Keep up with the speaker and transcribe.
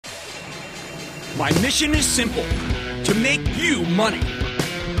My mission is simple, to make you money.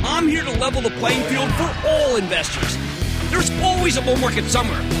 I'm here to level the playing field for all investors. There's always a bull market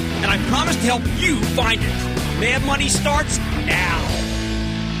somewhere, and I promise to help you find it. Mad Money starts now.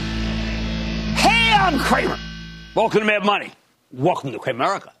 Hey, I'm Cramer. Welcome to Mad Money. Welcome to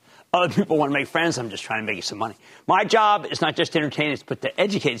Cramerica. Other people want to make friends. I'm just trying to make you some money. My job is not just to entertain, it's to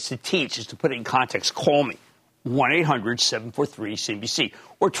educate, it's to teach, it's to put it in context. Call me, 1-800-743-CNBC,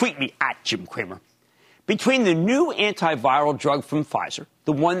 or tweet me at Jim Cramer. Between the new antiviral drug from Pfizer,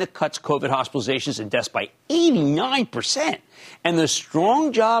 the one that cuts COVID hospitalizations and deaths by 89%, and the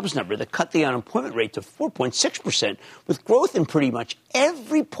strong jobs number that cut the unemployment rate to 4.6%, with growth in pretty much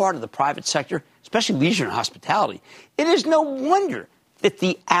every part of the private sector, especially leisure and hospitality, it is no wonder that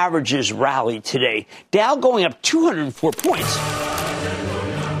the averages rallied today. Dow going up 204 points.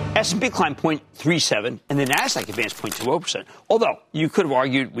 S&P climbed 0.37, and the Nasdaq advanced 0.20%. Although you could have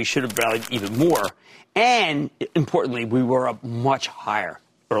argued we should have rallied even more. And importantly, we were up much higher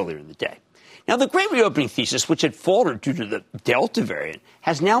earlier in the day. Now, the great reopening thesis, which had faltered due to the Delta variant,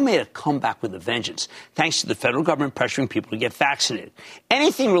 has now made a comeback with a vengeance, thanks to the federal government pressuring people to get vaccinated.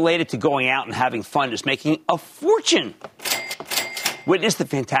 Anything related to going out and having fun is making a fortune. Witness the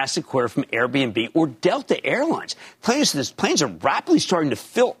fantastic quarter from Airbnb or Delta Airlines. Planes are rapidly starting to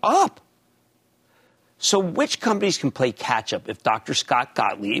fill up. So which companies can play catch-up if Dr. Scott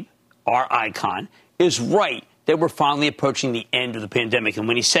Gottlieb, our icon, is right that we're finally approaching the end of the pandemic? And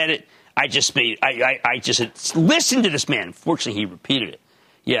when he said it, I just said, listen to this man. Fortunately, he repeated it.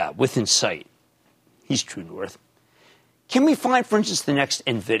 Yeah, within sight. He's true north. Can we find, for instance, the next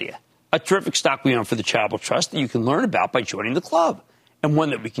NVIDIA, a terrific stock we own for the Charitable Trust that you can learn about by joining the club, and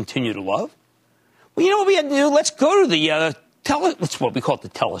one that we continue to love? Well, you know what we have to do? Let's go to the that's what we call it, the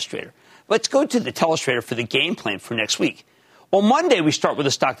telestrator. Let's go to the telestrator for the game plan for next week. On Monday, we start with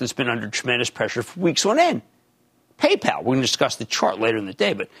a stock that's been under tremendous pressure for weeks on end. PayPal. We're going to discuss the chart later in the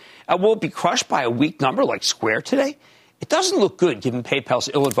day, but will it be crushed by a weak number like Square today? It doesn't look good given PayPal's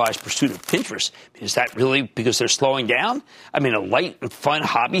ill-advised pursuit of Pinterest. Is that really because they're slowing down? I mean, a light and fun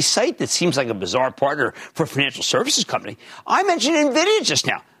hobby site that seems like a bizarre partner for a financial services company. I mentioned NVIDIA just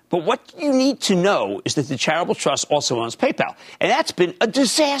now, but what you need to know is that the Charitable Trust also owns PayPal, and that's been a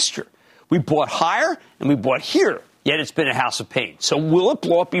disaster. We bought higher and we bought here, yet it's been a house of pain. So will it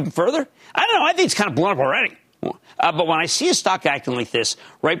blow up even further? I don't know. I think it's kind of blown up already. But when I see a stock acting like this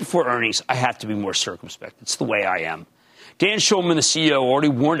right before earnings, I have to be more circumspect. It's the way I am. Dan Schulman, the CEO, already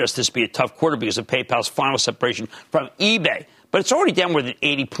warned us this would be a tough quarter because of PayPal's final separation from eBay. But it's already down more than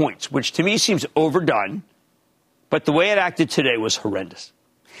 80 points, which to me seems overdone. But the way it acted today was horrendous.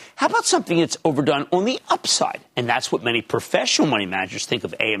 How about something that's overdone on the upside? And that's what many professional money managers think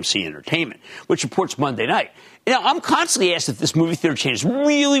of AMC Entertainment, which reports Monday night. Now, I'm constantly asked if this movie theater chain is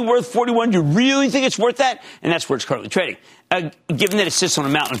really worth 41. Do you really think it's worth that? And that's where it's currently trading. Given that it sits on a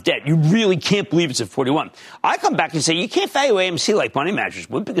mountain of debt, you really can't believe it's at 41. I come back and say you can't value AMC like money managers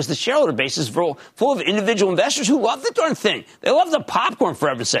would because the shareholder base is full of individual investors who love the darn thing. They love the popcorn, for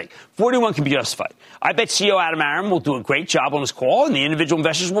heaven's sake. 41 can be justified. I bet CEO Adam Aron will do a great job on his call, and the individual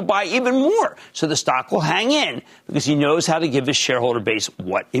investors will buy even more. So the stock will hang in because he knows how to give his shareholder base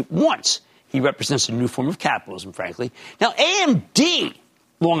what it wants. He represents a new form of capitalism, frankly. Now, AMD,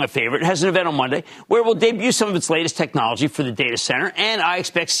 long a favorite, has an event on Monday where it will debut some of its latest technology for the data center, and I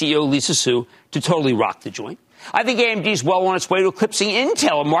expect CEO Lisa Su to totally rock the joint. I think AMD is well on its way to eclipsing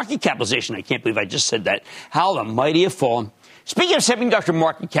Intel in market capitalization. I can't believe I just said that. How the mighty have fallen. Speaking of semiconductor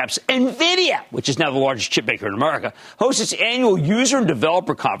market caps, NVIDIA, which is now the largest chip maker in America, hosts its annual user and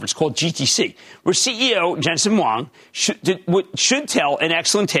developer conference called GTC, where CEO Jensen Huang should tell an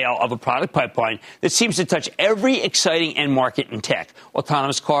excellent tale of a product pipeline that seems to touch every exciting end market in tech.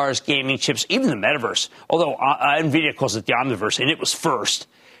 Autonomous cars, gaming chips, even the metaverse, although NVIDIA calls it the Omniverse, and it was first.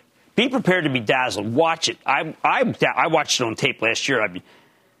 Be prepared to be dazzled. Watch it. I watched it on tape last year.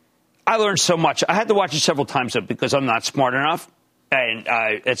 I learned so much. I had to watch it several times because I'm not smart enough. And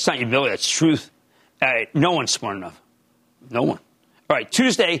it's not humility, it's truth. No one's smart enough. No one. All right,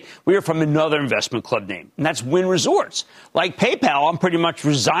 Tuesday, we hear from another investment club name, and that's Wynn Resorts. Like PayPal, I'm pretty much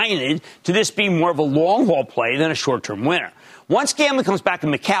resigned to this being more of a long-haul play than a short-term winner. Once gambling comes back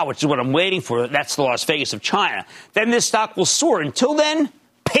in Macau, which is what I'm waiting for, that's the Las Vegas of China, then this stock will soar. Until then,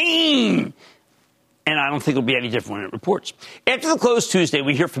 pain. And I don't think it'll be any different when it reports. After the close Tuesday,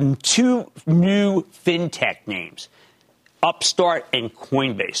 we hear from two new fintech names, Upstart and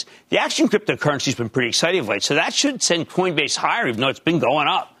Coinbase. The action cryptocurrency has been pretty exciting of late, so that should send Coinbase higher, even though it's been going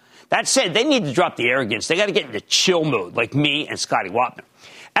up. That said, they need to drop the arrogance. They got to get into chill mode, like me and Scotty Wapner.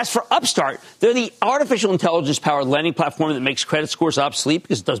 As for Upstart, they're the artificial intelligence-powered lending platform that makes credit scores obsolete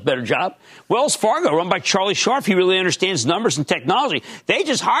because it does a better job. Wells Fargo, run by Charlie Scharf, he really understands numbers and technology. They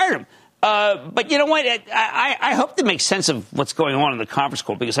just hired him. But you know what? I hope to make sense of what's going on in the conference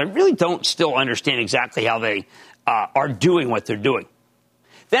call because I really don't still understand exactly how they are doing what they're doing.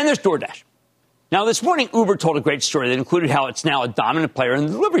 Then there's DoorDash. Now, this morning, Uber told a great story that included how it's now a dominant player in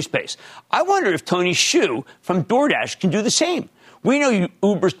the delivery space. I wonder if Tony Xu from DoorDash can do the same. We know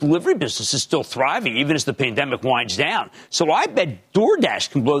Uber's delivery business is still thriving, even as the pandemic winds down. So I bet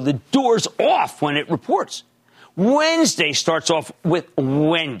DoorDash can blow the doors off when it reports. Wednesday starts off with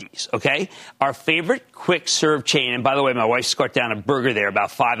Wendy's, okay? Our favorite quick-serve chain. And by the way, my wife scarfed down a burger there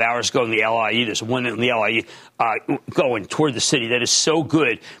about 5 hours ago in the LIE. There's one in the LIE going toward the city that is so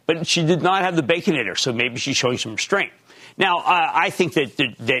good. But she did not have the Baconator, so maybe she's showing some restraint. Now, I think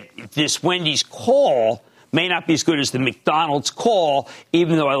that this Wendy's call may not be as good as the McDonald's call,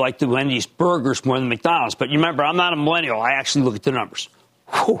 even though I like the Wendy's burgers more than McDonald's. But you remember, I'm not a millennial. I actually look at the numbers.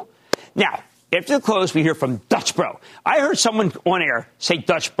 Whew. Now, after the close, we hear from Dutch Bro. I heard someone on air say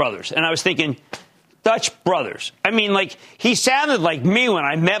Dutch Brothers, and I was thinking, Dutch Brothers. I mean, like, he sounded like me when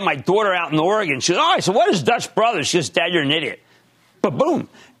I met my daughter out in Oregon. She goes, oh, I said, what is Dutch Brothers? She goes, Dad, you're an idiot. But boom,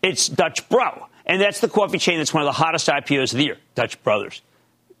 it's Dutch Bro. And that's the coffee chain that's one of the hottest IPOs of the year, Dutch Brothers.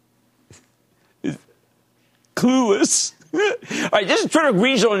 Clueless. All right, this is a terrific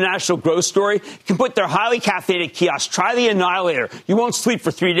regional and national growth story. You can put their highly caffeinated kiosk, try the Annihilator. You won't sleep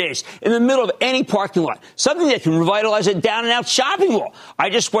for 3 days in the middle of any parking lot. Something that can revitalize a down-and-out shopping mall. I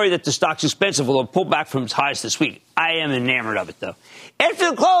just worry that the stock's expensive, although it pulled back from its highs this week. I am enamored of it, though. After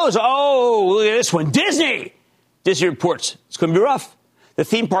the close, oh, look at this one. Disney reports it's going to be rough. The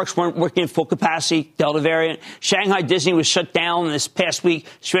theme parks weren't working at full capacity, Delta variant. Shanghai Disney was shut down this past week,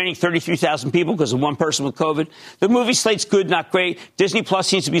 stranding 33,000 people because of one person with COVID. The movie slate's good, not great. Disney Plus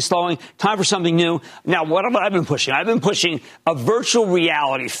seems to be slowing. Time for something new. Now, what have I been pushing? I've been pushing a virtual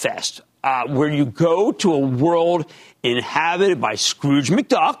reality fest where you go to a world inhabited by Scrooge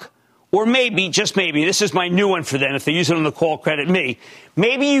McDuck, or maybe, just maybe, this is my new one for them. If they use it on the call, credit me.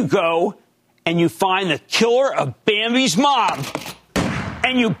 Maybe you go and you find the killer of Bambi's mom,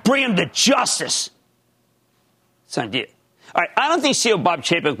 and you bring him to justice. It's an idea. All right, I don't think CEO Bob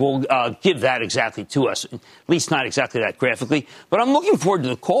Chapek will give that exactly to us, at least not exactly that graphically. But I'm looking forward to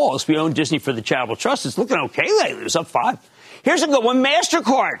the call as we own Disney for the Charitable Trust. It's looking okay lately. It's up 5. Here's a good one,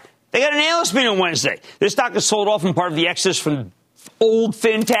 MasterCard. They got an analyst meeting on Wednesday. This stock is sold off in part of the exodus from old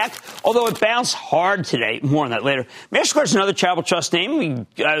fintech, although it bounced hard today. More on that later. MasterCard is another charitable trust name,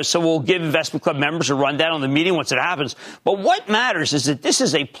 so we'll give Investment Club members a rundown on the meeting once it happens. But what matters is that this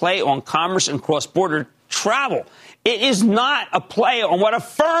is a play on commerce and cross-border travel. It is not a play on what a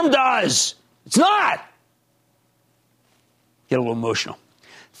firm does. It's not. Get a little emotional.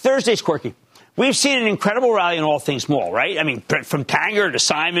 Thursday's quirky. We've seen an incredible rally in all things mall, right? I mean, from Tanger to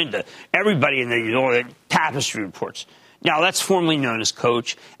Simon to everybody in the Tapestry reports. Now, that's formerly known as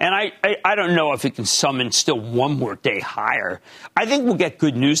Coach, and I don't know if it can summon still one more day higher. I think we'll get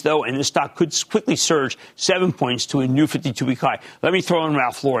good news, though, and the stock could quickly surge 7 points to a new 52-week high. Let me throw in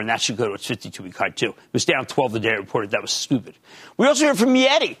Ralph Lauren. That should go to its 52-week high, too. It was down 12 the day I reported. That was stupid. We also heard from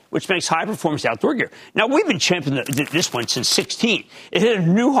Yeti, which makes high-performance outdoor gear. Now, we've been championing this one since 16. It hit a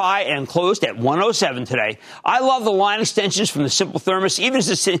new high and closed at 107 today. I love the line extensions from the Simple Thermos, even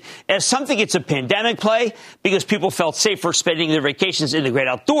as something it's a pandemic play, because people felt safe for spending their vacations in the great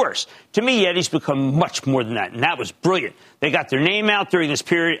outdoors. To me, Yeti's become much more than that, and that was brilliant. They got their name out during this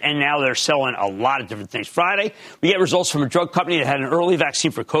period, and now they're selling a lot of different things. Friday, we get results from a drug company that had an early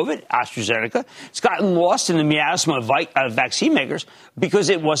vaccine for COVID, AstraZeneca. It's gotten lost in the miasma of vaccine makers because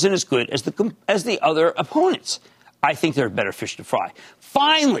it wasn't as good as the other opponents. I think they're better fish to fry.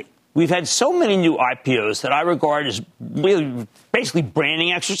 Finally, we've had so many new IPOs that I regard as really basically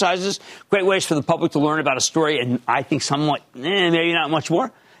branding exercises, great ways for the public to learn about a story, and I think somewhat, maybe not much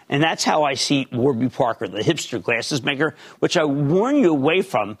more. And that's how I see Warby Parker, the hipster glasses maker, which I warn you away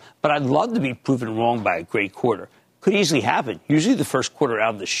from, but I'd love to be proven wrong by a great quarter. Could easily happen. Usually the first quarter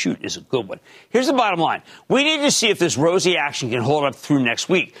out of the chute is a good one. Here's the bottom line. We need to see if this rosy action can hold up through next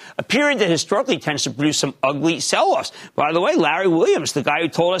week, a period that historically tends to produce some ugly sell-offs. By the way, Larry Williams, the guy who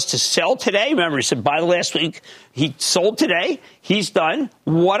told us to sell today, remember, he said by the last week, he sold today. He's done.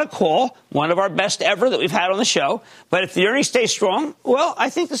 What a call. One of our best ever that we've had on the show. But if the earnings stay strong, well,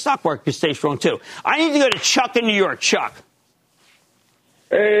 I think the stock market could stay strong, too. I need to go to Chuck in New York. Chuck.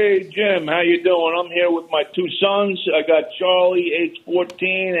 Hey, Jim, how you doing? I'm here with my 2 sons. I got Charlie, age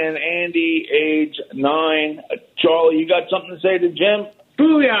 14, and Andy, age 9. Charlie, you got something to say to Jim?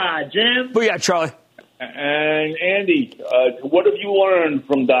 Booyah, Jim. Booyah, Charlie. And Andy, what have you learned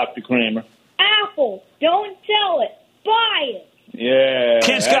from Dr. Cramer? Apple, don't sell it, buy it. Yeah.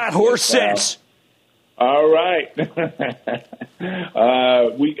 Kid's got horse sense. All right.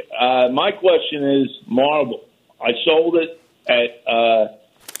 My question is Marble. I sold it at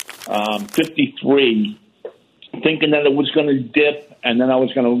 53, thinking that it was going to dip, and then I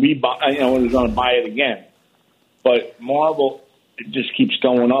was going to I was going to buy it again. But Marble, it just keeps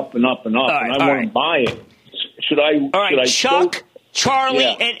going up and up and up, and I want to buy it. Should I? All right, Chuck, Charlie,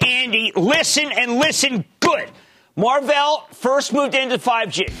 Yeah. and Andy, listen and listen good. Marvell first moved into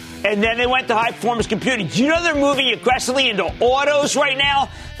 5G, and then they went to high-performance computing. Do you know they're moving aggressively into autos right now?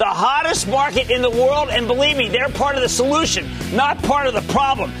 The hottest market in the world, and believe me, they're part of the solution, not part of the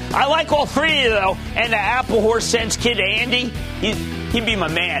problem. I like all three of you, though, and the Apple horse sense kid, Andy, he'd be my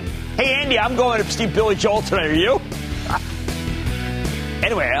man. Hey, Andy, I'm going to see Billy Joel tonight. Are you?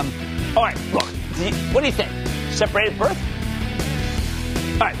 Anyway, all right, look, what do you think? Separated birth?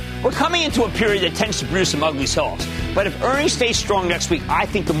 All right, we're coming into a period that tends to produce some ugly sells. But if earnings stay strong next week, I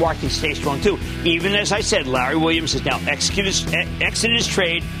think the market can stay strong too. Even as I said, Larry Williams has now exited his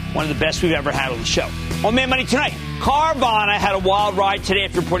trade, one of the best we've ever had on the show. On Mad Money tonight, Carvana had a wild ride today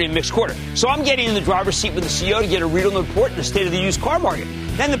after reporting a mixed quarter. So I'm getting in the driver's seat with the CEO to get a read on the report and the state of the used car market.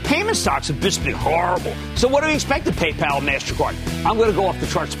 Then the payment stocks have just been horrible. So what do we expect of PayPal and MasterCard? I'm going to go off the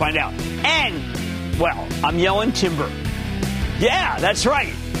charts to find out. And, well, I'm yelling timber. Yeah, that's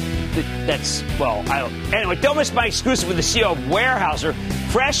right. Anyway, don't miss my exclusive with the CEO of Weyerhaeuser,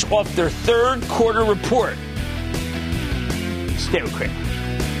 fresh off their third quarter report. Stay with Cramer.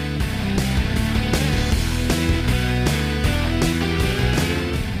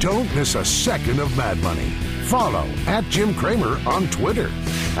 Don't miss a second of Mad Money. Follow @Jim Cramer on Twitter.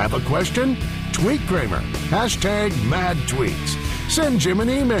 Have a question? Tweet Cramer. #MadTweets. Send Jim an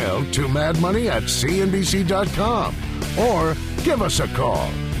email to madmoney@cnbc.com or give us a call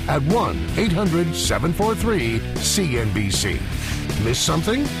at 1-800-743-CNBC. Miss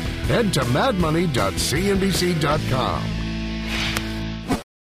something? Head to madmoney.cnbc.com.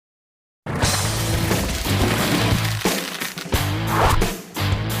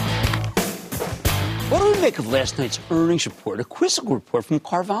 What do we make of last night's earnings report, a quizzical report from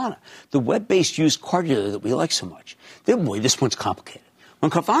Carvana, the web-based used car dealer that we like so much? Boy, this one's complicated.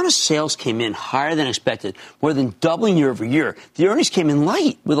 When Carvana's sales came in higher than expected, more than doubling year over year, the earnings came in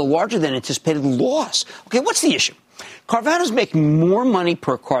light with a larger than anticipated loss. Okay, what's the issue? Carvana's making more money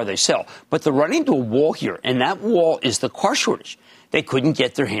per car they sell, but they're running into a wall here, and that wall is the car shortage. They couldn't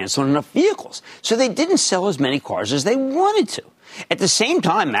get their hands on enough vehicles, so they didn't sell as many cars as they wanted to. At the same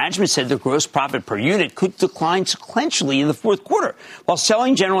time, management said their gross profit per unit could decline sequentially in the fourth quarter, while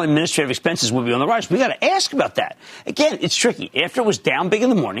selling general and administrative expenses would be on the rise. We got to ask about that. Again, it's tricky. After it was down big in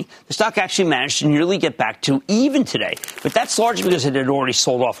the morning, the stock actually managed to nearly get back to even today. But that's largely because it had already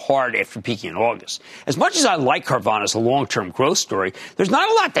sold off hard after peaking in August. As much as I like Carvana as a long-term growth story, there's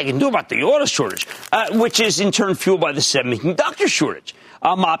not a lot they can do about the auto shortage, which is in turn fueled by the semiconductor shortage.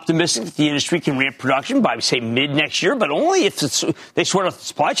 I'm optimistic that the industry can ramp production by, say, mid-next year, but only if they sort out the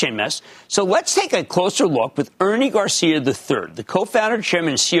supply chain mess. So let's take a closer look with Ernie Garcia III, the co-founder,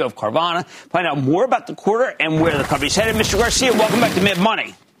 chairman, and CEO of Carvana, find out more about the quarter and where the company's headed. Mr. Garcia, welcome back to Mad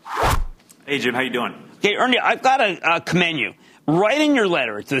Money. Hey, Jim, how you doing? Okay, Ernie, I've got to commend you. Right in your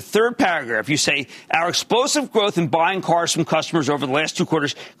letter, at the third paragraph, you say, our explosive growth in buying cars from customers over the last 2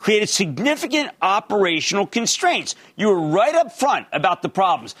 quarters created significant operational constraints. You were right up front about the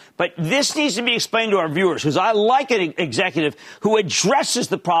problems. But this needs to be explained to our viewers, because I like an executive who addresses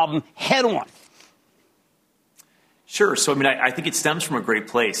the problem head on. Sure. So, I think it stems from a great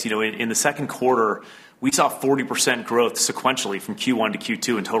place. In the second quarter, we saw 40% growth sequentially from Q1 to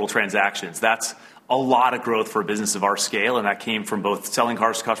Q2 in total transactions. That's a lot of growth for a business of our scale, and that came from both selling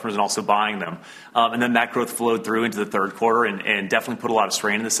cars to customers and also buying them. And then that growth flowed through into the third quarter and definitely put a lot of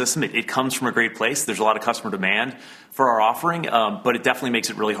strain in the system. It comes from a great place. There's a lot of customer demand for our offering, but it definitely makes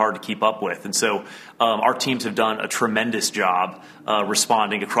it really hard to keep up with. And so our teams have done a tremendous job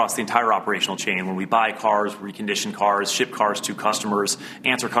responding across the entire operational chain. When we buy cars, recondition cars, ship cars to customers,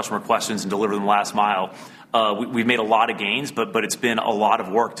 answer customer questions, and deliver them last mile. We've made a lot of gains, but it's been a lot of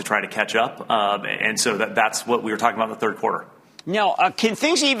work to try to catch up. And so that's what we were talking about in the third quarter. Now, can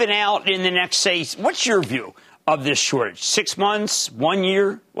things even out in the next, say, what's your view of this shortage? 6 months, 1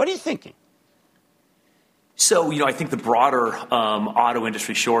 year? What are you thinking? So, I think the broader auto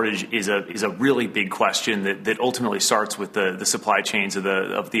industry shortage is a really big question that ultimately starts with the supply chains of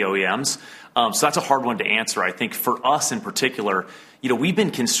the OEMs. So that's a hard one to answer. I think for us in particular, we've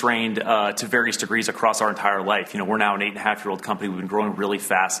been constrained to various degrees across our entire life. We're now an 8.5-year-old company. We've been growing really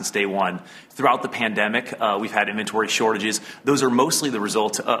fast since day one. Throughout the pandemic, we've had inventory shortages. Those are mostly the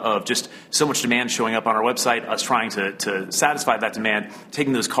result of just so much demand showing up on our website, us trying to satisfy that demand,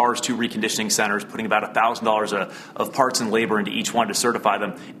 taking those cars to reconditioning centers, putting about $1,000 of parts and labor into each one to certify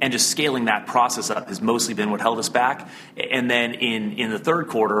them, and just scaling that process up has mostly been what held us back. And then in the third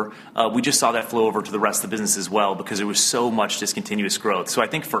quarter, we just saw that flow over to the rest of the business as well because there was so much discontinuous growth. So I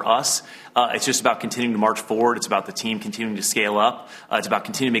think for us, it's just about continuing to march forward. It's about the team continuing to scale up. It's about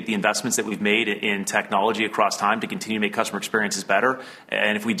continuing to make the investments that we've made in technology across time to continue to make customer experiences better.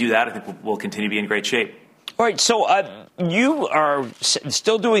 And if we do that, I think we'll continue to be in great shape. All right, so you are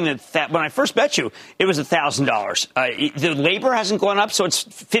still doing that. When I first met you, it was $1,000. The labor hasn't gone up, so it's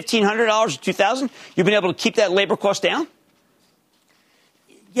 $1,500 or $2,000. You've been able to keep that labor cost down?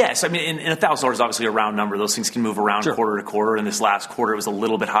 Yes. I mean, and $1,000 is obviously a round number. Those things can move around quarter to quarter. In this last quarter, it was a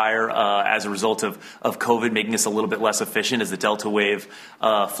little bit higher as a result of COVID, making us a little bit less efficient as the Delta wave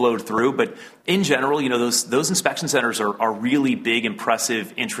flowed through. But in general, those inspection centers are really big,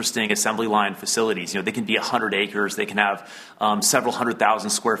 impressive, interesting assembly line facilities. They can be 100 acres. They can have several 100,000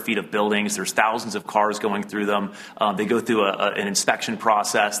 square feet of buildings. There's thousands of cars going through them. They go through an inspection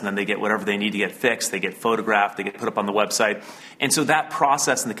process, and then they get whatever they need to get fixed. They get photographed. They get put up on the website. And so that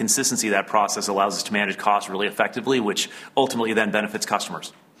process and the consistency of that process allows us to manage costs really effectively, which ultimately then benefits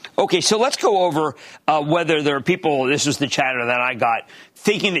customers. Okay, so let's go over whether there are people, this is the chatter that I got,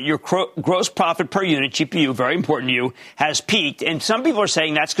 thinking that your gross profit per unit, GPU, very important to you, has peaked. And some people are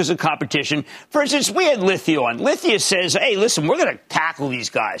saying that's because of competition. For instance, we had Lithia on. Lithia says, hey, listen, we're going to tackle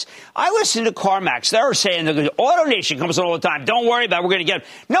these guys. I listen to CarMax. They're saying, AutoNation comes on all the time. Don't worry about it. We're going to get them.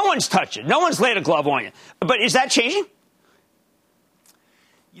 No one's touching. No one's laid a glove on you. But is that changing?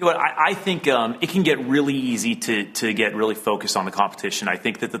 I think it can get really easy to get really focused on the competition. I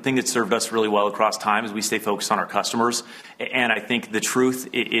think that the thing that served us really well across time is we stay focused on our customers. And I think the truth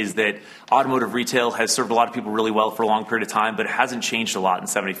is that automotive retail has served a lot of people really well for a long period of time, but it hasn't changed a lot in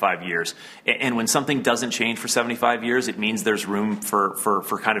 75 years. And when something doesn't change for 75 years, it means there's room for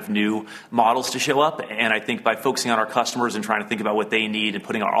kind of new models to show up. And I think by focusing on our customers and trying to think about what they need and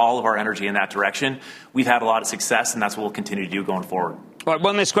putting all of our energy in that direction, we've had a lot of success, and that's what we'll continue to do going forward. All right,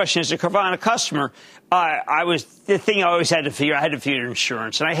 one last question. As a Carvana customer, the thing I always had to figure, I had to figure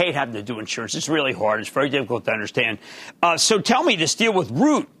insurance. And I hate having to do insurance. It's really hard. It's very difficult to understand. So tell me, this deal with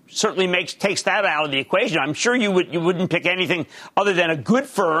Root certainly takes that out of the equation. I'm sure you wouldn't pick anything other than a good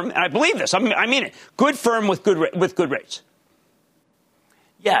firm. And I believe this. I mean it. Good firm with good rates.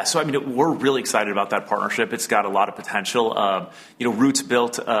 Yeah, so we're really excited about that partnership. It's got a lot of potential. Root's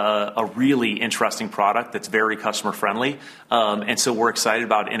built a really interesting product that's very customer friendly, and so we're excited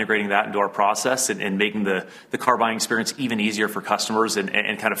about integrating that into our process and making the car buying experience even easier for customers and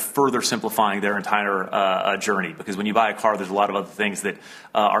kind of further simplifying their entire journey. Because when you buy a car, there's a lot of other things that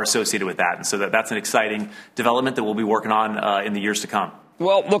are associated with that, and so that's an exciting development that we'll be working on in the years to come.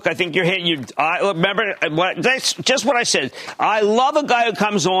 Well, look, I think you're hitting you. Remember, that's just what I said. I love a guy who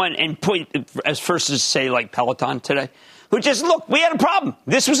comes on and as first as say like Peloton today, who just, look, we had a problem.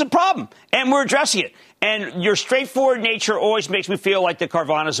 This was a problem, and we're addressing it. And your straightforward nature always makes me feel like the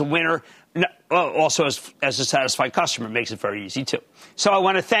Carvana's a winner. Also, as a satisfied customer, it makes it very easy, too. So I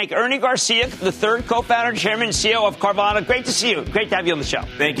want to thank Ernie Garcia, the third co-founder, chairman, and CEO of Carvana. Great to see you. Great to have you on the show.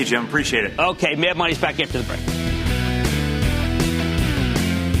 Thank you, Jim. Appreciate it. Okay, Mad Money's back after the break.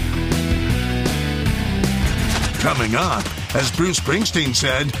 Coming up, as Bruce Springsteen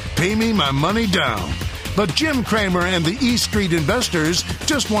said, pay me my money down. But Jim Cramer and the E Street investors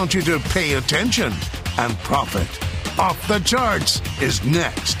just want you to pay attention. And profit. Off the Charts is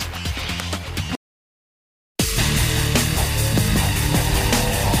next.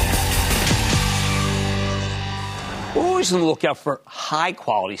 Always on the lookout for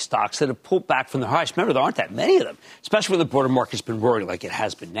high-quality stocks that have pulled back from their highs. Remember, there aren't that many of them, especially when the broader market's been roaring like it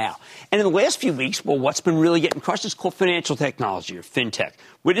has been now. And in the last few weeks, well, what's been really getting crushed is called financial technology, or fintech.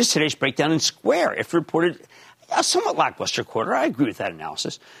 Witness today's breakdown in Square, if reported a somewhat lackluster quarter. I agree with that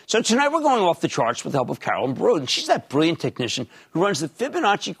analysis. So tonight we're going off the charts with the help of Carolyn Broden. She's that brilliant technician who runs the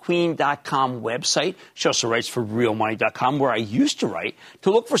FibonacciQueen.com website. She also writes for RealMoney.com, where I used to write,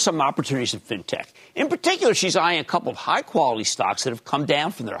 to look for some opportunities in fintech. In particular, she's eyeing a couple of high-quality stocks that have come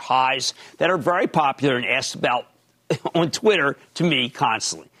down from their highs that are very popular and asked about on Twitter to me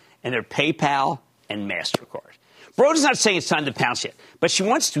constantly. And they're PayPal and MasterCard. Broden's not saying it's time to pounce yet, but she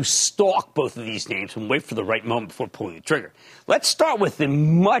wants to stalk both of these names and wait for the right moment before pulling the trigger. Let's start with the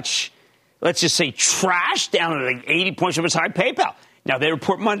let's just say, trash down at like 80 points from its high, PayPal. Now, they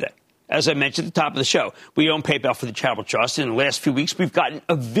report Monday. As I mentioned at the top of the show, we own PayPal for the Charitable Trust. And in the last few weeks, we've gotten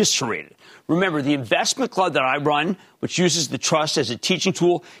eviscerated. Remember, the investment club that I run, which uses the trust as a teaching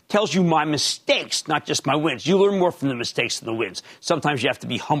tool, tells you my mistakes, not just my wins. You learn more from the mistakes than the wins. Sometimes you have to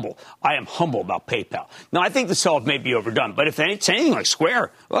be humble. I am humble about PayPal. Now, I think the sell-off may be overdone, but if it's anything like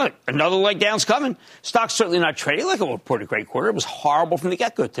Square, look, another leg down's coming. Stock's certainly not trading like it reported a great quarter. It was horrible from the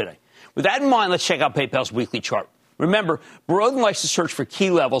get-go today. With that in mind, let's check out PayPal's weekly chart. Remember, Borodin likes to search for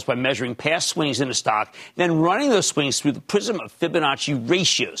key levels by measuring past swings in a stock, then running those swings through the prism of Fibonacci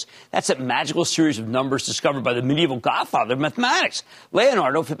ratios. That's a magical series of numbers discovered by the medieval godfather of mathematics,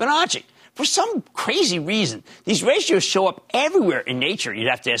 Leonardo Fibonacci. For some crazy reason, these ratios show up everywhere in nature. You'd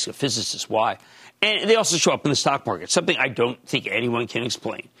have to ask a physicist why. And they also show up in the stock market, something I don't think anyone can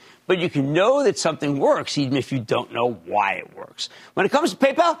explain. But you can know that something works even if you don't know why it works. When it comes to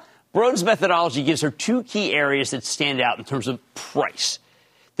PayPal, Borodin's methodology gives her two key areas that stand out in terms of price.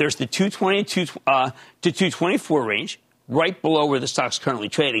 There's the 220 to 224 range, right below where the stock's currently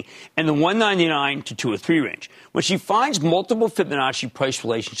trading, and the 199 to 203 range. When she finds multiple Fibonacci price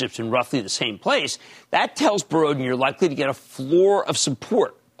relationships in roughly the same place, that tells Borodin you're likely to get a floor of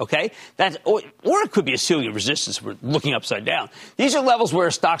support. Okay? Or it could be a ceiling of resistance. We're looking upside down. These are levels where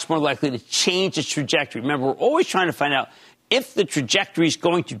a stock's more likely to change its trajectory. Remember, we're always trying to find out if the trajectory is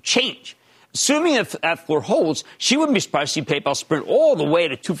going to change. Assuming if that floor holds, she wouldn't be surprised to see PayPal sprint all the way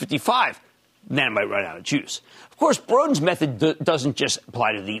to 255. Then it might run out of juice. Of course, Borodin's method doesn't just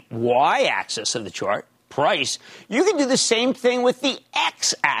apply to the y-axis of the chart, price. You can do the same thing with the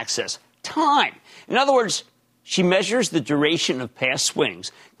x-axis, time. In other words, she measures the duration of past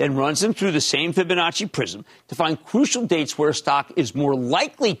swings, then runs them through the same Fibonacci prism to find crucial dates where a stock is more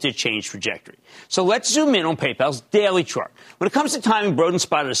likely to change trajectory. So let's zoom in on PayPal's daily chart. When it comes to timing, Borodin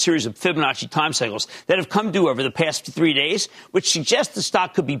spotted a series of Fibonacci time cycles that have come due over the past 3 days, which suggests the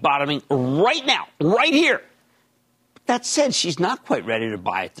stock could be bottoming right now, right here. That said, she's not quite ready to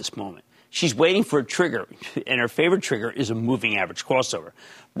buy at this moment. She's waiting for a trigger, and her favorite trigger is a moving average crossover.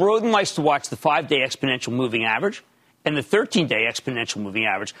 Borodin likes to watch the 5-day exponential moving average and the 13-day exponential moving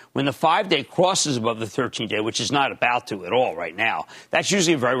average. When the 5-day crosses above the 13-day, which is not about to at all right now, that's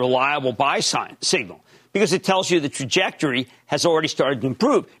usually a very reliable buy signal because it tells you the trajectory has already started to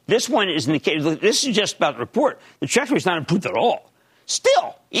improve. This one is indicated. This is just about the report. The trajectory is not improved at all.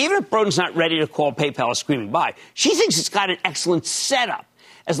 Still, even if Borodin's not ready to call PayPal a screaming buy, she thinks it's got an excellent setup.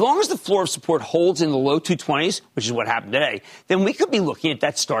 As long as the floor of support holds in the low 220s, which is what happened today, then we could be looking at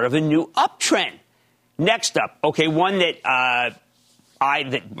that start of a new uptrend. Next up, okay, one that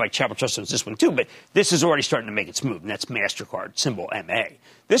my Charitable Trust owns this one too, but this is already starting to make its move, and that's MasterCard, symbol MA.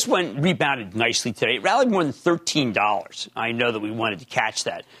 This one rebounded nicely today. It rallied more than $13. I know that we wanted to catch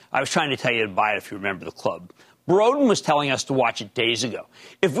that. I was trying to tell you to buy it if you remember the club. Borodin was telling us to watch it days ago.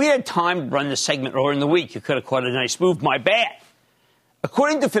 If we had time to run this segment earlier in the week, you could have caught a nice move. My bad.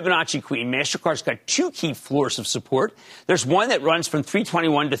 According to Fibonacci Queen, MasterCard's got two key floors of support. There's one that runs from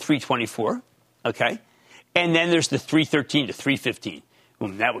 321 to 324, okay? And then there's the 313 to 315.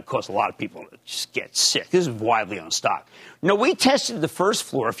 Well, that would cause a lot of people to just get sick. This is widely owned stock. Now, we tested the first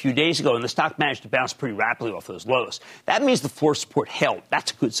floor a few days ago, and the stock managed to bounce pretty rapidly off those lows. That means the floor support held.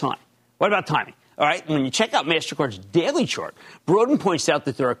 That's a good sign. What about timing? All right, when you check out MasterCard's daily chart, Borodin points out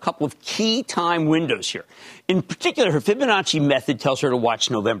that there are a couple of key time windows here. In particular, her Fibonacci method tells her to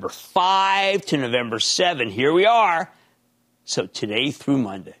watch November 5 to November 7. Here we are. So today through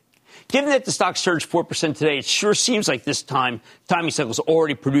Monday. Given that the stock surged 4% today, it sure seems like this timing cycle has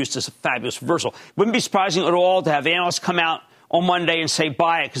already produced this fabulous reversal. Wouldn't be surprising at all to have analysts come out on Monday and say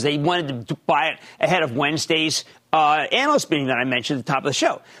buy it because they wanted to buy it ahead of Wednesday's analyst meeting that I mentioned at the top of the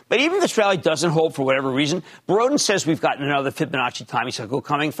show. But even if this rally doesn't hold for whatever reason, Borodin says we've got another Fibonacci timing cycle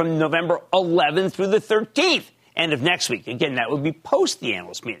coming from November 11th through the 13th, end of next week. Again, that would be post the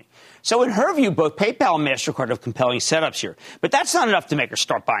analyst meeting. So in her view, both PayPal and MasterCard have compelling setups here. But that's not enough to make her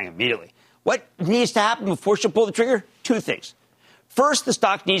start buying immediately. What needs to happen before she'll pull the trigger? Two things. First, the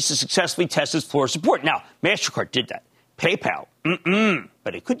stock needs to successfully test its floor support. Now, MasterCard did that. PayPal,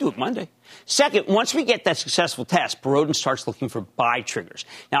 but it could do it Monday. Second, once we get that successful test, Borodin starts looking for buy triggers.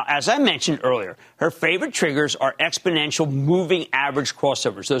 Now, as I mentioned earlier, her favorite triggers are exponential moving average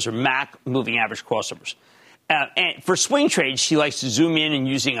crossovers. Those are MAC moving average crossovers. And for swing trades, she likes to zoom in and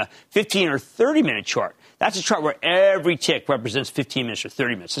using a 15 or 30-minute chart. That's a chart where every tick represents 15 minutes or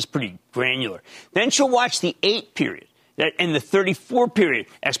 30 minutes. That's pretty granular. Then she'll watch the 8 period. And the 34-period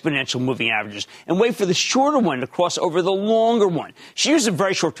exponential moving averages, and wait for the shorter one to cross over the longer one. She uses a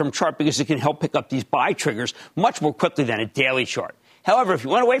very short-term chart because it can help pick up these buy triggers much more quickly than a daily chart. However, if you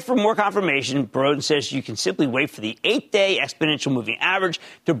want to wait for more confirmation, Broden says you can simply wait for the 8-day exponential moving average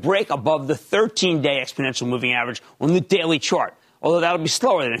to break above the 13-day exponential moving average on the daily chart, although that'll be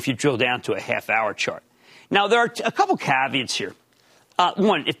slower than if you drill down to a half-hour chart. Now, there are a couple caveats here.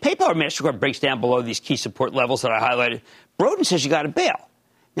 One, if PayPal or MasterCard breaks down below these key support levels that I highlighted, Broden says you got to bail.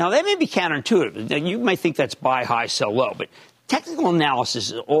 Now, that may be counterintuitive. You might think that's buy high, sell low, but technical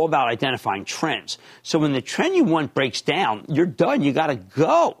analysis is all about identifying trends. So when the trend you want breaks down, you're done. You got to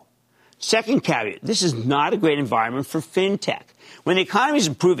go. Second caveat, this is not a great environment for fintech. When the economy is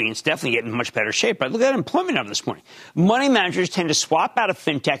improving, it's definitely getting in much better shape. But look at unemployment number this morning. Money managers tend to swap out of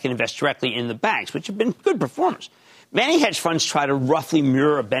fintech and invest directly in the banks, which have been good performers. Many hedge funds try to roughly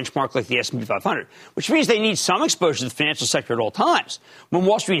mirror a benchmark like the S&P 500, which means they need some exposure to the financial sector at all times. When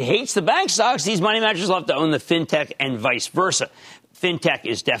Wall Street hates the bank stocks, these money managers love to own the fintech and vice versa. Fintech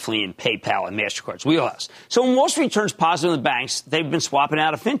is definitely in PayPal and MasterCard's wheelhouse. So when Wall Street turns positive on the banks, they've been swapping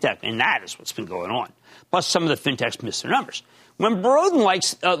out of fintech, and that is what's been going on. Plus, some of the fintechs miss their numbers. When Broden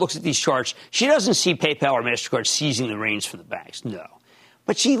looks at these charts, she doesn't see PayPal or MasterCard seizing the reins for the banks, no.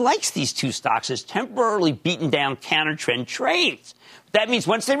 But she likes these two stocks as temporarily beaten down counter-trend trades. That means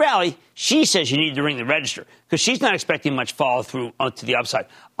once they rally, she says you need to ring the register because she's not expecting much follow-through to the upside.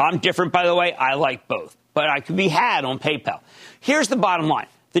 I'm different, by the way. I like both. But I could be had on PayPal. Here's the bottom line.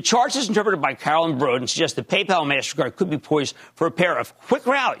 The charts as interpreted by Carolyn Broden suggest that PayPal and MasterCard could be poised for a pair of quick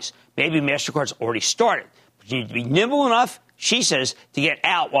rallies. Maybe MasterCard's already started. But you need to be nimble enough, she says, to get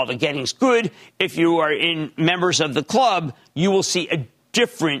out while the getting's good. If you are in members of the club, you will see a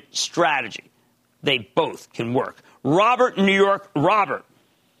different strategy. They both can work. Robert in New York. Robert.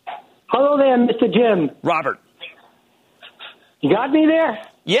 Hello there, Mr. Jim. Robert. You got me there?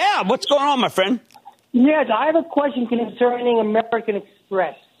 Yeah, what's going on, my friend? Yes, I have a question concerning American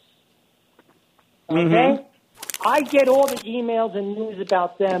Express. Okay? Mm-hmm. I get all the emails and news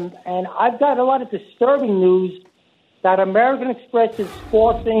about them, and I've got a lot of disturbing news that American Express is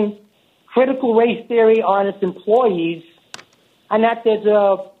forcing critical race theory on its employees, and that there's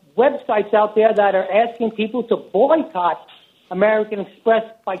websites out there that are asking people to boycott American Express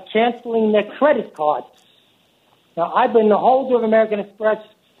by canceling their credit cards. Now, I've been the holder of American Express,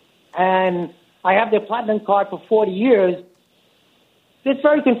 and I have their platinum card for 40 years. It's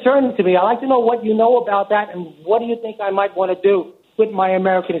very concerning to me. I'd like to know what you know about that, and what do you think I might want to do with my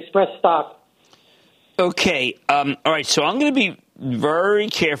American Express stock? Okay. All right. So I'm going to be very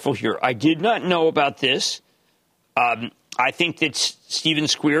careful here. I did not know about this. I think that Stephen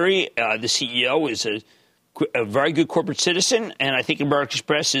Squeri, the CEO, is a very good corporate citizen, and I think American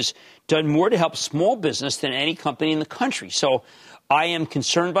Express has done more to help small business than any company in the country. So I am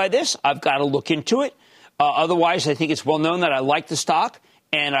concerned by this. I've got to look into it. Otherwise, I think it's well known that I like the stock,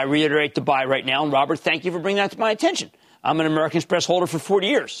 and I reiterate the buy right now. And, Robert, thank you for bringing that to my attention. I'm an American Express holder for 40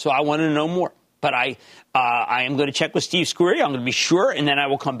 years, so I want to know more. But I am going to check with Steve Squeri. I'm going to be sure, and then I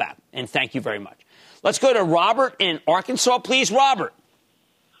will come back. And thank you very much. Let's go to Robert in Arkansas, please. Robert.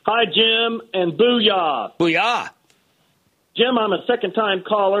 Hi, Jim, and booyah. Booyah. Jim, I'm a second-time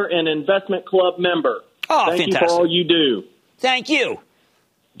caller and investment club member. Oh, Thank fantastic. you for all you do. Thank you.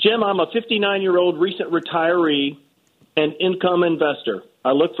 Jim, I'm a 59-year-old recent retiree and income investor.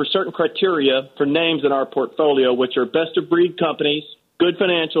 I look for certain criteria for names in our portfolio, which are best-of-breed companies, good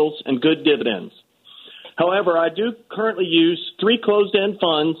financials, and good dividends. However, I do currently use 3 closed-end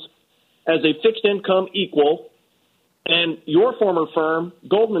funds as a fixed income equal, and your former firm,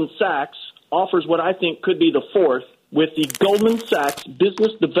 Goldman Sachs, offers what I think could be the fourth with the Goldman Sachs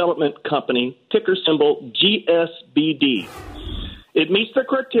Business Development Company, ticker symbol GSBD. It meets the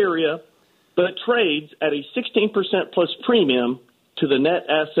criteria, but it trades at a 16% plus premium to the net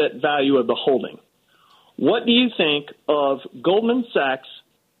asset value of the holding. What do you think of Goldman Sachs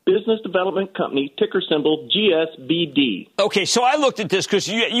Business Development Company, ticker symbol GSBD? Okay, so I looked at this because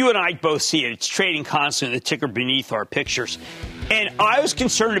you and I both see it. It's trading constantly, the ticker beneath our pictures. And I was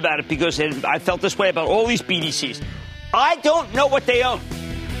concerned about it because I felt this way about all these BDCs. I don't know what they own.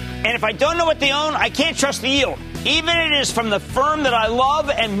 And if I don't know what they own, I can't trust the yield, even if it is from the firm that I love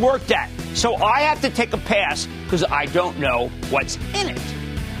and worked at. So I have to take a pass because I don't know what's in it.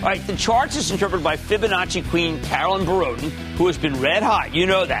 All right, the charts is interpreted by Fibonacci Queen Carolyn Broden, who has been red hot. You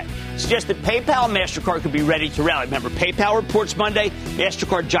know that. Suggests that PayPal and MasterCard could be ready to rally. Remember, PayPal reports Monday,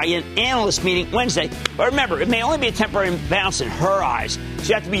 MasterCard giant analyst meeting Wednesday. But remember, it may only be a temporary bounce in her eyes. So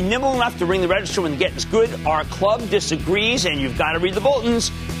you have to be nimble enough to ring the register when the getting's good. Our club disagrees, and you've got to read the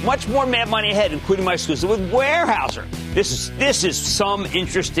bulletins. Much more Mad Money ahead, including my exclusive with Weyerhaeuser. This is some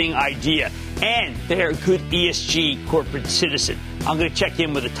interesting idea. And they're a good ESG corporate citizen. I'm going to check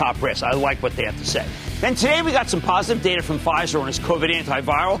in with the top brass. I like what they have to say. Then today we got some positive data from Pfizer on its COVID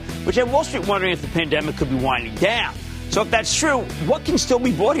antiviral, which had Wall Street wondering if the pandemic could be winding down. So if that's true, what can still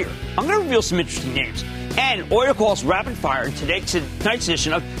be bought here? I'm going to reveal some interesting names. And oil calls rapid fire in tonight's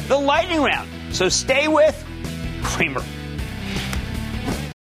edition of the Lightning Round. So stay with Cramer.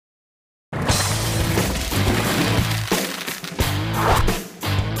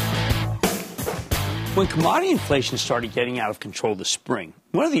 When commodity inflation started getting out of control this spring,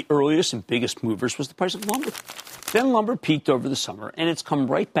 one of the earliest and biggest movers was the price of lumber. Then lumber peaked over the summer, and it's come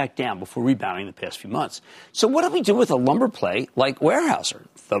right back down before rebounding the past few months. So what do we do with a lumber play like Weyerhaeuser,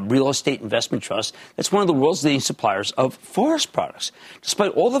 the real estate investment trust that's one of the world's leading suppliers of forest products?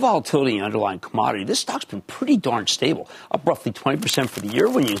 Despite all the volatility in the underlying commodity, this stock's been pretty darn stable, up roughly 20% for the year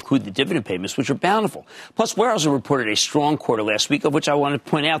when you include the dividend payments, which are bountiful. Plus, Weyerhaeuser reported a strong quarter last week, of which I want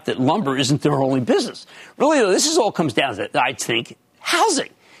to point out that lumber isn't their only business. Really, though, this all comes down to, I think,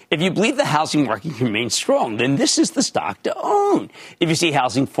 housing. If you believe the housing market can remain strong, then this is the stock to own. If you see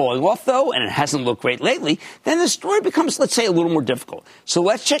housing falling off, though, and it hasn't looked great lately, then the story becomes, let's say, a little more difficult. So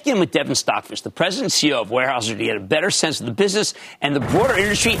let's check in with Devin Stockfish, the president and CEO of Weyerhaeuser, to get a better sense of the business and the broader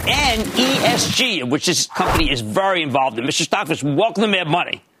industry and ESG, which this company is very involved in. Mr. Stockfish, welcome to Mad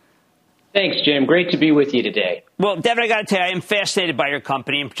Money. Thanks, Jim. Great to be with you today. Well, Devin, I got to tell you, I am fascinated by your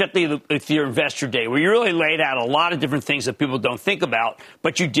company, and particularly with your Investor Day, where you really laid out a lot of different things that people don't think about.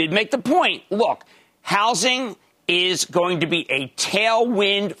 But you did make the point, look, housing is going to be a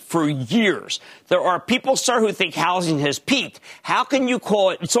tailwind for years. There are people, sir, who think housing has peaked. How can you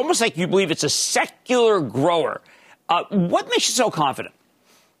call it? It's almost like you believe it's a secular grower. What makes you so confident?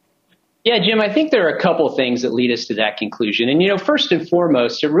 Yeah, Jim, I think there are a couple things that lead us to that conclusion. And, first and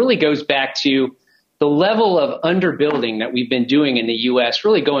foremost, it really goes back to the level of underbuilding that we've been doing in the U.S.,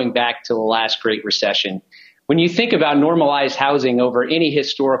 really going back to the last Great Recession. When you think about normalized housing over any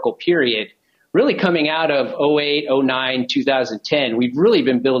historical period, really coming out of 08, 09, 2010, we've really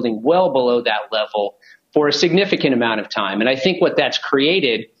been building well below that level for a significant amount of time. And I think what that's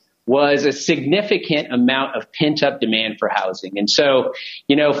created was a significant amount of pent-up demand for housing. And so,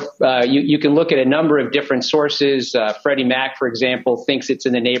 you can look at a number of different sources. Freddie Mac, for example, thinks it's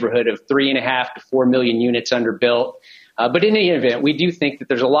in the neighborhood of 3.5 to 4 million units underbuilt. But in any event, we do think that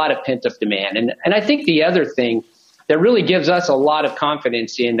there's a lot of pent-up demand. And I think the other thing that really gives us a lot of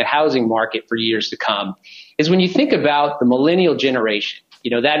confidence in the housing market for years to come is when you think about the millennial generation.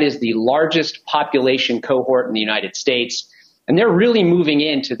 That is the largest population cohort in the United States. And they're really moving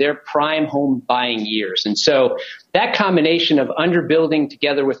into their prime home buying years. And so that combination of underbuilding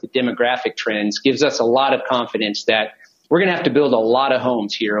together with the demographic trends gives us a lot of confidence that we're going to have to build a lot of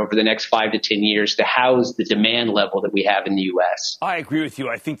homes here over the next 5 to 10 years to house the demand level that we have in the U.S. I agree with you.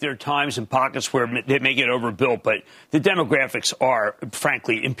 I think there are times and pockets where they may get overbuilt, but the demographics are,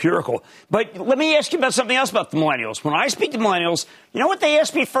 frankly, empirical. But let me ask you about something else about the millennials. When I speak to millennials, you know what they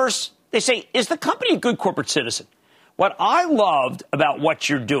ask me first? They say, is the company a good corporate citizen? What I loved about what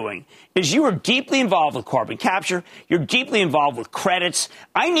you're doing is you are deeply involved with carbon capture. You're deeply involved with credits.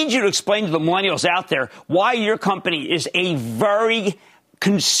 I need you to explain to the millennials out there why your company is a very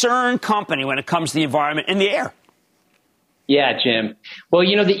concerned company when it comes to the environment and the air. Yeah, Jim. Well,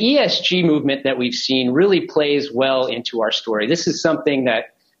 the ESG movement that we've seen really plays well into our story. This is something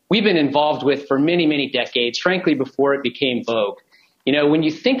that we've been involved with for many, many decades, frankly, before it became vogue. When you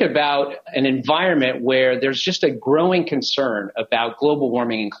think about an environment where there's just a growing concern about global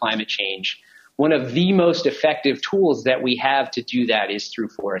warming and climate change, one of the most effective tools that we have to do that is through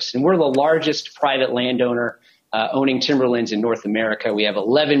forests. And we're the largest private landowner owning timberlands in North America. We have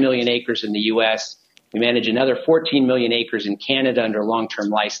 11 million acres in the U.S. We manage another 14 million acres in Canada under long-term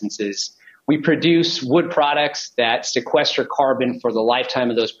licenses. We produce wood products that sequester carbon for the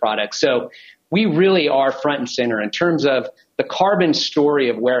lifetime of those products. So we really are front and center in terms of the carbon story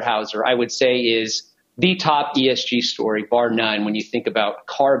of Weyerhaeuser. I would say is the top ESG story, bar none, when you think about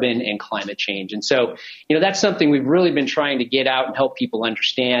carbon and climate change. And so, that's something we've really been trying to get out and help people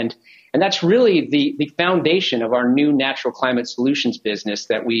understand. And that's really the foundation of our new natural climate solutions business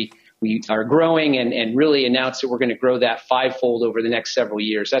that we are growing and really announced that we're going to grow that fivefold over the next several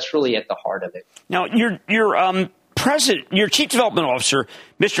years. That's really at the heart of it. Now, your chief development officer,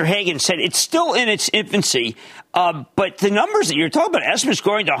 Mr. Hagan, said it's still in its infancy, but the numbers that you're talking about, estimates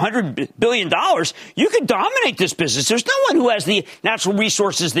growing to $100 billion, you could dominate this business. There's no one who has the natural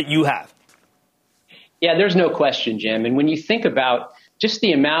resources that you have. Yeah, there's no question, Jim. And when you think about just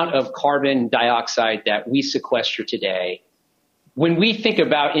the amount of carbon dioxide that we sequester today, when we think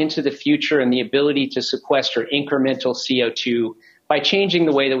about into the future and the ability to sequester incremental CO2 by changing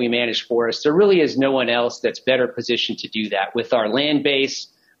the way that we manage forests, there really is no one else that's better positioned to do that with our land base,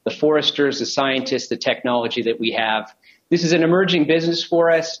 the foresters, the scientists, the technology that we have. This is an emerging business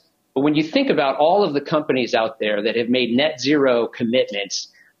for us. But when you think about all of the companies out there that have made net zero commitments,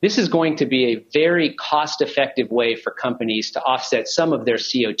 this is going to be a very cost-effective way for companies to offset some of their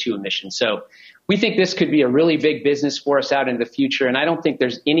CO2 emissions. So we think this could be a really big business for us out in the future. And I don't think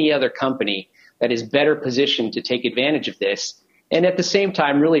there's any other company that is better positioned to take advantage of this. And at the same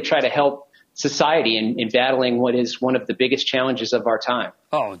time, really try to help society in battling what is one of the biggest challenges of our time.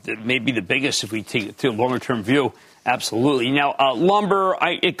 Oh, maybe the biggest if we take a longer-term view. Absolutely. Now, lumber,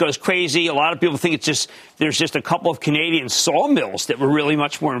 it goes crazy. A lot of people think there's just a couple of Canadian sawmills that were really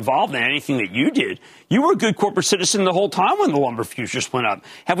much more involved than anything that you did. You were a good corporate citizen the whole time when the lumber futures went up.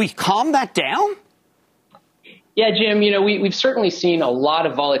 Have we calmed that down? Yeah, Jim, we've certainly seen a lot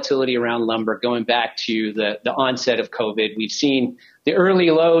of volatility around lumber going back to the onset of COVID. We've seen the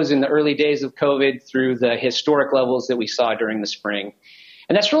early lows in the early days of COVID through the historic levels that we saw during the spring.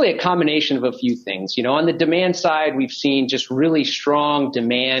 And that's really a combination of a few things. On the demand side, we've seen just really strong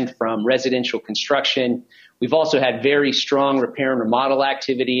demand from residential construction. We've also had very strong repair and remodel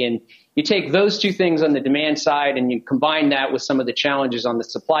activity. And you take those two things on the demand side and you combine that with some of the challenges on the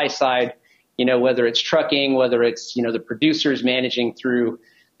supply side, whether it's trucking, whether it's, the producers managing through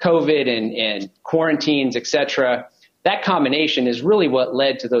COVID and quarantines, et cetera. That combination is really what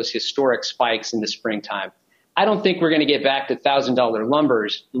led to those historic spikes in the springtime. I don't think we're going to get back to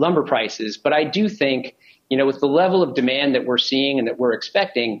 $1,000 lumber prices, but I do think, with the level of demand that we're seeing and that we're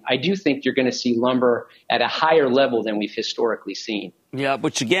expecting, I do think you're going to see lumber at a higher level than we've historically seen. Yeah,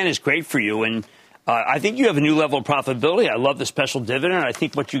 which again is great for you. And I think you have a new level of profitability. I love the special dividend. I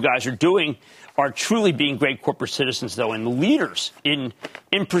think what you guys are doing are truly being great corporate citizens, though, and leaders in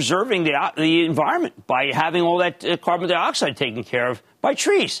preserving the environment by having all that carbon dioxide taken care of by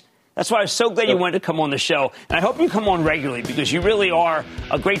trees. That's why I was so glad you wanted to come on the show. And I hope you come on regularly because you really are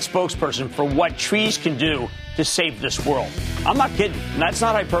a great spokesperson for what trees can do to save this world. I'm not kidding. That's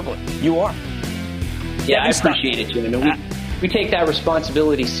not hyperbole. You are. Yeah, I appreciate it, Jim. We take that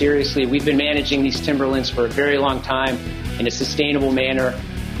responsibility seriously. We've been managing these timberlands for a very long time in a sustainable manner,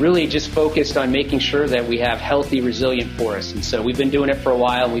 really just focused on making sure that we have healthy, resilient forests. And so we've been doing it for a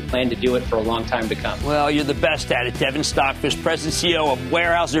while, and we plan to do it for a long time to come. Well, you're the best at it. Devin Stockfish, President and CEO of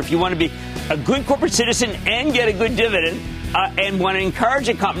Weyerhaeuser. If you want to be a good corporate citizen and get a good dividend and want to encourage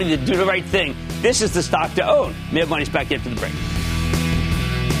a company to do the right thing, this is the stock to own. Mad Money's back after the break.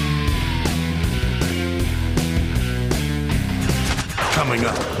 Coming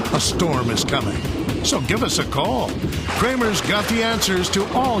up, a storm is coming. So give us a call. Cramer's got the answers to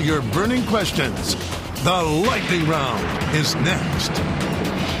all your burning questions. The lightning round is next.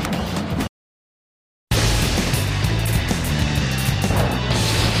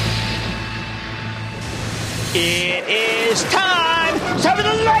 It is time for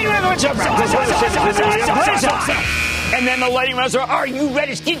the lightning round. And then the lightning rounds are you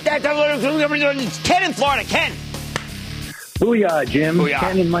ready to keep that? Ken in Florida. Ken. Booyah, Jim. Booyah.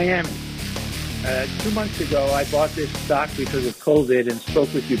 Ken in Miami. 2 months ago, I bought this stock because of COVID and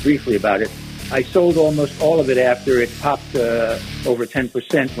spoke with you briefly about it. I sold almost all of it after it popped over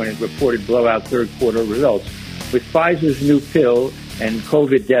 10% when it reported blowout third quarter results. With Pfizer's new pill and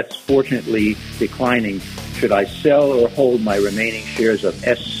COVID deaths fortunately declining, should I sell or hold my remaining shares of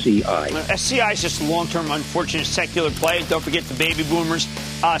SCI? SCI is just a long-term, unfortunate secular play. Don't forget the baby boomers.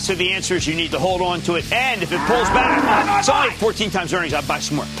 So the answer is you need to hold on to it. And if it pulls back, it's only 14 times earnings. I'll buy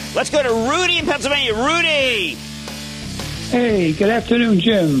some more. Let's go to Rudy in Pennsylvania. Rudy. Hey, good afternoon,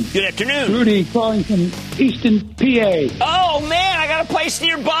 Jim. Good afternoon. Rudy calling from Easton, PA. Oh, man, I got a place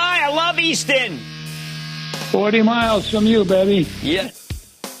nearby. I love Easton. 40 miles from you, baby. Yeah.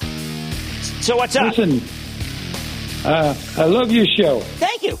 So what's up? Listen, I love your show.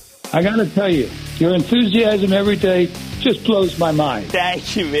 Thank you. I got to tell you, your enthusiasm every day just blows my mind.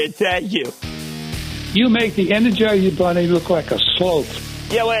 Thank you, man. Thank you. You make the Energizer Bunny look like a sloth.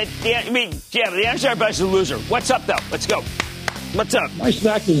 Yeah, well, the Energizer Bunny's a loser. What's up, though? Let's go. What's up? My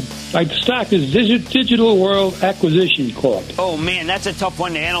stock is Digital World Acquisition Corp. Oh, man, that's a tough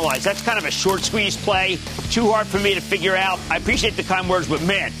one to analyze. That's kind of a short squeeze play. Too hard for me to figure out. I appreciate the kind words, but,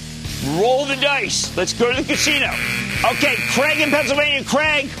 man, roll the dice. Let's go to the casino. Okay, Craig in Pennsylvania.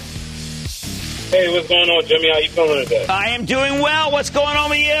 Craig. Hey, what's going on, Jimmy? How you feeling today? I am doing well. What's going on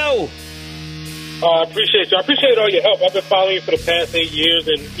with you? I appreciate you. I appreciate all your help. I've been following you for the past 8 years,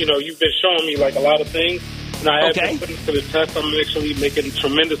 and, you've been showing me, a lot of things. And I have been putting to the test. I'm actually making a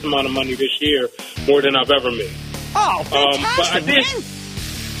tremendous amount of money this year, more than I've ever made. Oh, fantastic, man.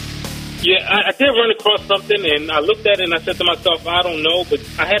 Yeah, I did run across something, and I looked at it, and I said to myself, I don't know, but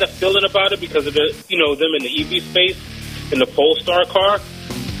I had a feeling about it because of the, them in the EV space, in the Polestar car.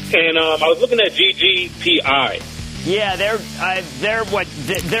 And I was looking at GGPI. Yeah,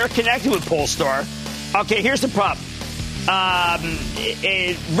 they're connected with Polestar. Okay, here's the problem.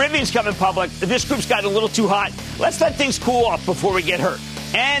 Rivian's coming public. This group's gotten a little too hot. Let's let things cool off before we get hurt.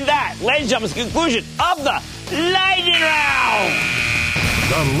 And that, ladies and gentlemen, is the conclusion of the Lightning Round.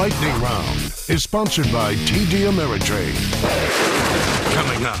 The Lightning Round is sponsored by TD Ameritrade.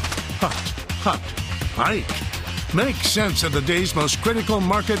 Coming up, hot. Make sense of the day's most critical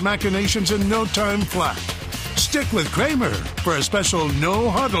market machinations in no time flat. Stick with Cramer for a special No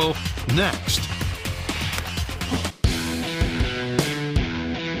Huddle next.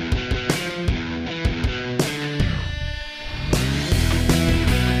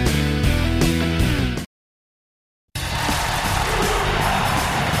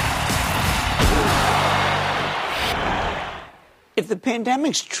 If the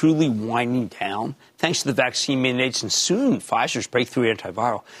pandemic's truly winding down, thanks to the vaccine mandates and soon Pfizer's breakthrough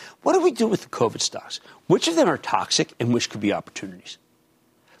antiviral, what do we do with the COVID stocks? Which of them are toxic and which could be opportunities?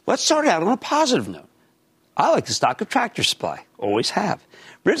 Let's start out on a positive note. I like the stock of Tractor Supply. Always have.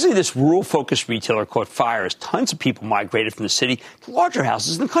 Originally, this rural-focused retailer caught fire as tons of people migrated from the city to larger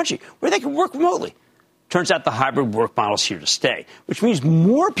houses in the country where they could work remotely. Turns out the hybrid work model is here to stay, which means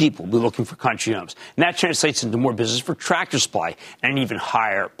more people will be looking for country homes. And that translates into more business for Tractor Supply and an even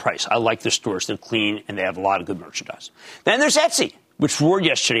higher price. I like their stores. They're clean, and they have a lot of good merchandise. Then there's Etsy, which roared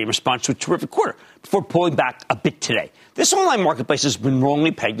yesterday in response to a terrific quarter before pulling back a bit today. This online marketplace has been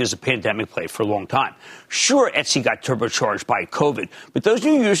wrongly pegged as a pandemic play for a long time. Sure, Etsy got turbocharged by COVID, but those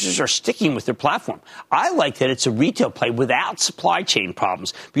new users are sticking with their platform. I like that it's a retail play without supply chain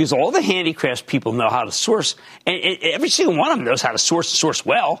problems because all the handicrafts people know how to source, and every single one of them knows how to source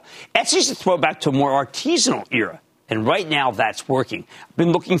well. Etsy's a throwback to a more artisanal era. And right now, that's working. I've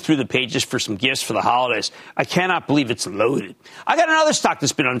been looking through the pages for some gifts for the holidays. I cannot believe it's loaded. I got another stock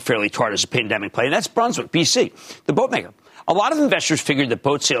that's been unfairly tarred as a pandemic play, and that's Brunswick, BC, the boat maker. A lot of investors figured that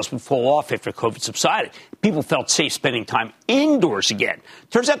boat sales would fall off after COVID subsided. People felt safe spending time indoors again.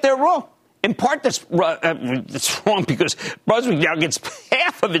 Turns out they're wrong. In part, that's wrong because Brunswick now gets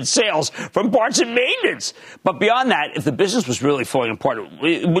half of its sales from parts and maintenance. But beyond that, if the business was really falling apart,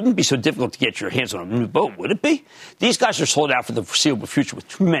 it wouldn't be so difficult to get your hands on a new boat, would it be? These guys are sold out for the foreseeable future with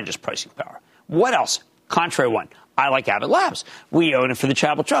tremendous pricing power. What else? Contrary one. I like Abbott Labs. We own it for the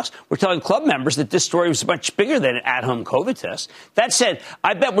Travel Trust. We're telling club members that this story was much bigger than an at-home COVID test. That said,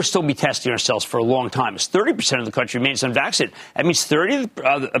 I bet we'll still be testing ourselves for a long time. As 30% of the country remains unvaccinated, that means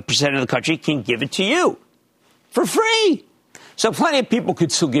 30% of the country can give it to you for free. So plenty of people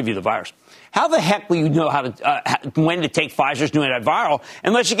could still give you the virus. How the heck will you know when to take Pfizer's new antiviral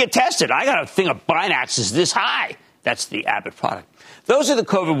unless you get tested? I got a thing of Binaxes this high. That's the Abbott product. Those are the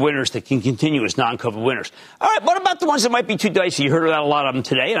COVID winners that can continue as non-COVID winners. All right, what about the ones that might be too dicey? You heard about a lot of them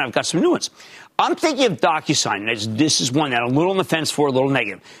today, and I've got some new ones. I'm thinking of DocuSign. This is one that I'm a little on the fence for, a little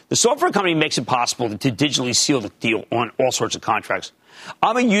negative. The software company makes it possible to digitally seal the deal on all sorts of contracts.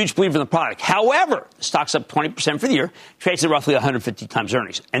 I'm a huge believer in the product. However, the stock's up 20% for the year, trades at roughly 150 times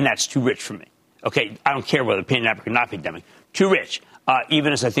earnings, and that's too rich for me. Okay, I don't care whether pandemic or not pandemic. Too rich,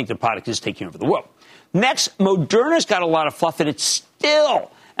 even as I think the product is taking over the world. Next, Moderna's got a lot of fluff in it still,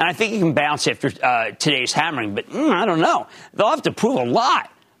 and I think it can bounce after today's hammering, but I don't know. They'll have to prove a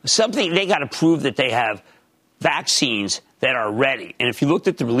lot. They got to prove that they have vaccines that are ready. And if you looked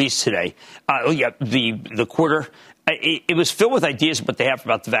at the release today, the quarter, it was filled with ideas what they have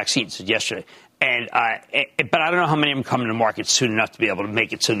about the vaccines yesterday. But I don't know how many of them come into market soon enough to be able to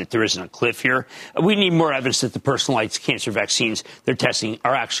make it so that there isn't a cliff here. We need more evidence that the personalized cancer vaccines they're testing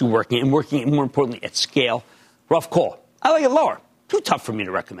are actually working, and more importantly, at scale. Rough call. I like it lower. Too tough for me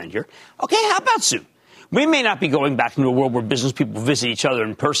to recommend here. Okay, how about Zoom? We may not be going back into a world where business people visit each other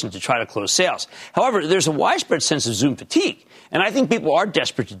in person to try to close sales. However, there's a widespread sense of Zoom fatigue, and I think people are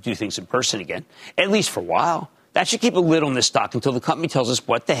desperate to do things in person again, at least for a while. That should keep a lid on this stock until the company tells us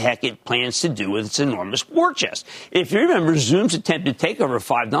what the heck it plans to do with its enormous war chest. If you remember, Zoom's attempted takeover of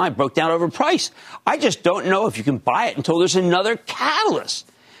Five9 broke down over price. I just don't know if you can buy it until there's another catalyst.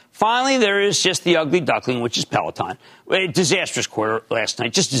 Finally, there is just the ugly duckling, which is Peloton. A disastrous quarter last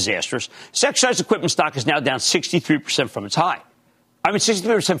night, just disastrous. Exercise equipment stock is now down 63% from its high.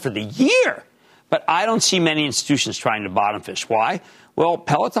 63% for the year. But I don't see many institutions trying to bottom fish. Why? Well,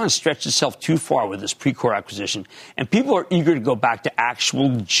 Peloton stretched itself too far with this Precor acquisition, and people are eager to go back to actual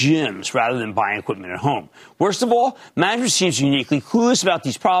gyms rather than buying equipment at home. Worst of all, management seems uniquely clueless about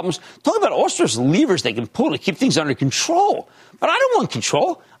these problems, talking about all sorts of levers they can pull to keep things under control. But I don't want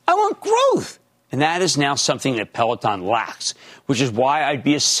control. I want growth. And that is now something that Peloton lacks, which is why I'd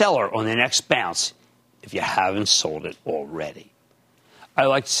be a seller on the next bounce if you haven't sold it already. I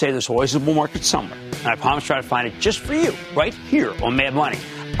like to say there's always a bull market somewhere, and I promise to try to find it just for you, right here on Mad Money.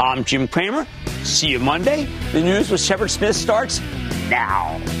 I'm Jim Cramer. See you Monday. The news with Shepard Smith starts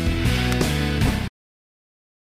now.